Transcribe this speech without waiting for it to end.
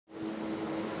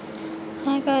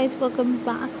Hi guys, welcome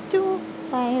back to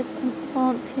Life and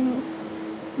All Things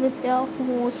with your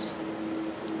host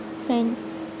friend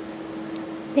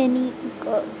Penny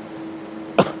Girl.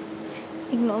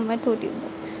 Ignore my totty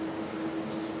box.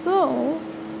 So,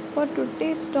 for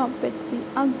today's topic, we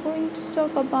are going to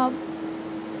talk about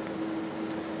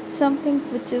something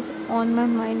which is on my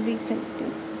mind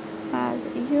recently. As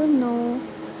you know,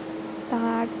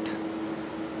 that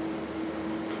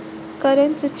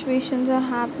current situations are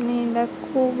happening, that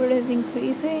COVID is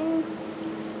increasing,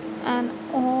 and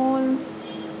all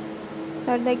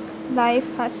that, like, life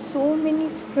has so many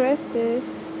stresses.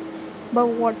 But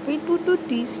what we do to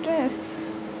de-stress,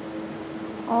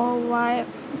 or why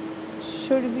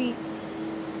should we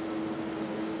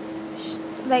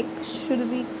should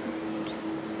we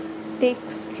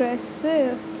take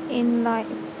stresses in life?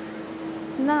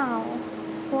 Now,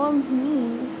 for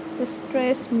me, the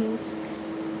stress means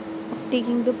of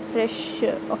taking the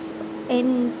pressure of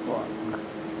any work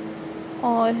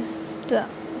or stuff.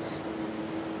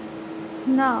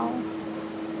 Now,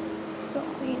 so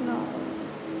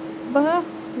but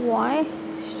why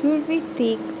should we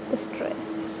take the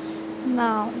stress?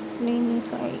 Now, Name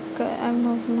is like I'm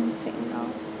not saying now.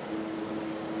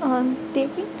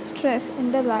 Taking the stress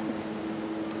in the life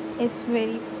is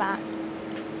very bad.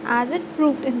 As it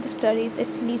proved in the studies, it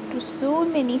leads to so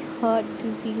many heart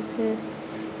diseases,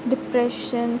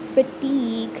 depression,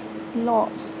 fatigue,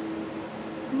 loss.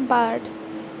 But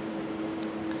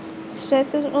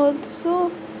stress is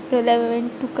also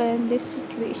relevant to current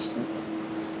situations.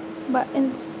 But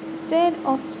instead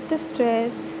of the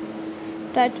stress,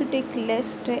 try to take less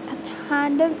stress and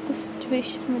handle the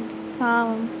situation with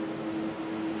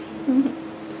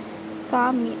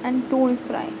calmly, and don't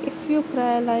cry. If you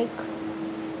cry like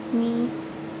me,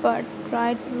 but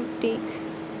try to take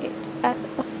it as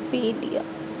a failure,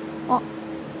 or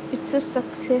it's a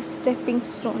success stepping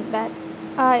stone that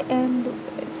I am doing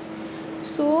this.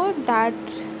 So that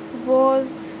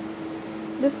was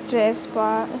the stress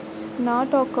part. Now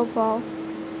talk about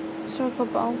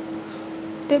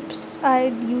tips I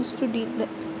use to deal with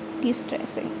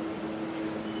de-stressing.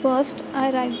 First,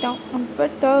 I write down on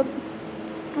Twitter,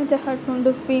 which I heard from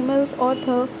the famous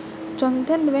author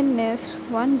Jonathan Van Ness.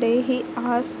 One day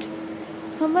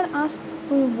someone asked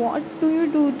me, what do you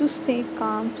do to stay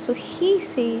calm? So he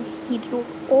said he wrote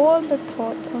all the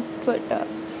thoughts on Twitter.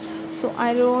 So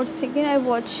I wrote, second, I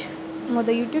watch some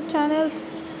other YouTube channels,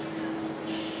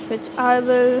 which I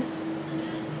will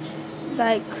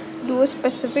like do a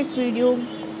specific video,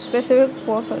 specific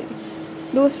podcast,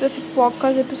 do a specific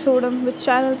podcast episode on which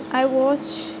channels I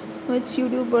watch, which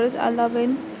YouTubers I love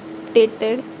and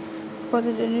updated, because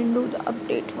I didn't do the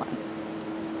update one.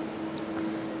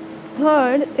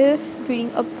 Third is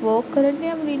reading a book. Currently,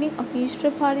 I'm reading Amish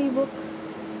Tripathi book,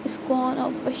 ISKCON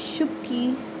of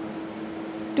Vashuki,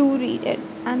 to read it.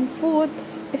 And fourth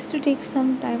is to take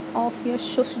some time off your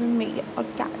social media or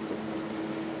gadgets.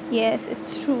 Yes,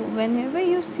 it's true. Whenever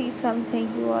you see something,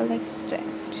 you are like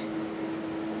stressed.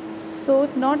 So,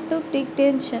 not to take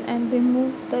tension and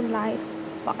remove the life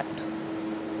part.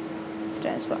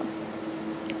 Stress part.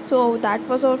 So, that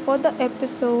was all for the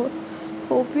episode.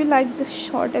 Hope you liked this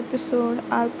short episode.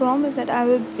 I promise that I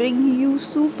will bring you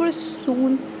super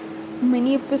soon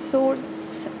many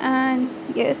episodes. And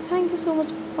yes, thank you so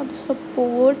much for the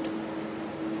support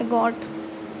I got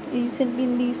recently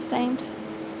in these times.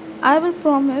 I will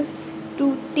promise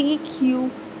to take you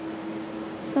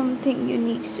something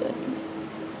unique soon.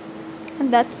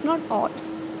 And that's not all.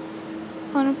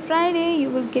 On a Friday, you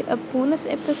will get a bonus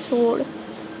episode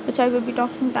which I will be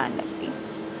talking randomly.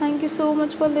 Thank you so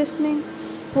much for listening.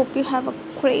 Hope you have a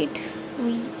great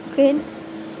weekend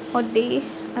or day.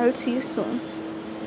 I'll see you soon.